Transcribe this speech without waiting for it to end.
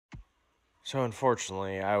So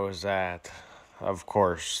unfortunately, I was at, of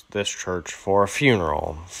course, this church for a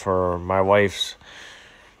funeral for my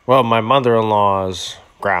mother-in-law's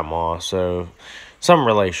grandma, so some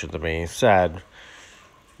relation to me. Sad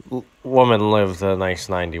woman lived a nice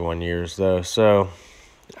 91 years, though, so,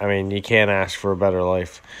 I mean, you can't ask for a better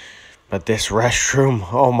life. But this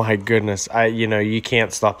restroom, oh my goodness, you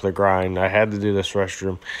can't stop the grind. I had to do this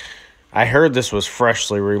restroom. I heard this was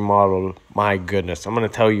freshly remodeled. My goodness, I'm going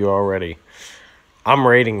to tell you already. I'm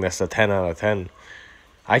rating this a 10 out of 10.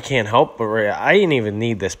 I can't help but I didn't even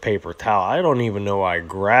need this paper towel. I don't even know why I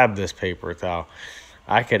grabbed this paper towel.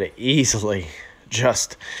 I could have easily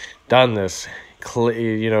just done this,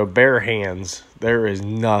 bare hands. There is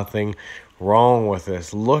nothing wrong with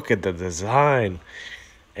this. Look at the design.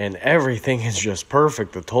 And everything is just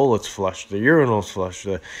perfect. The toilet's flushed. The urinal's flushed.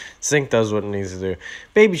 The sink does what it needs to do.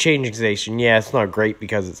 Baby changing station, yeah, it's not great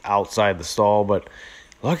because it's outside the stall, but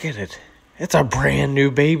look at it. It's a brand new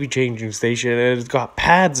baby changing station, and it's got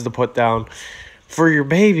pads to put down for your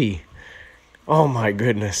baby. Oh my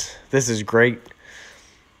goodness. This is great.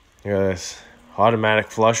 Look at this. Automatic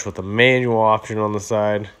flush with a manual option on the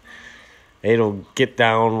side. It'll get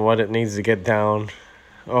down what it needs to get down.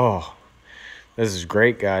 Oh, this is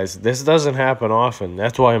great, guys. This doesn't happen often.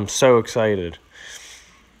 That's why I'm so excited.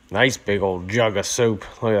 Nice big old jug of soap.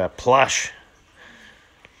 Look at that plush.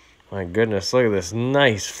 My goodness, look at this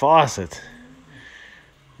nice faucet.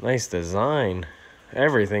 Nice design.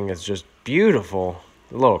 Everything is just beautiful.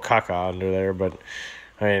 A little caca under there, but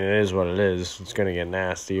I mean, it is what it is. It's going to get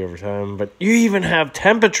nasty over time. But you even have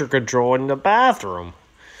temperature control in the bathroom.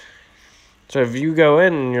 So if you go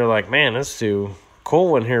in and you're like, man, it's too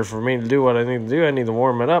cool in here for me to do what I need to do. I need to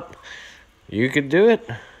warm it up. You could do it.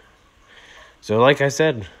 So like I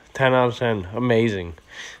said, 10 out of 10. Amazing.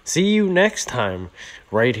 See you next time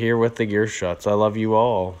right here with the GearShots. I love you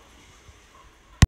all.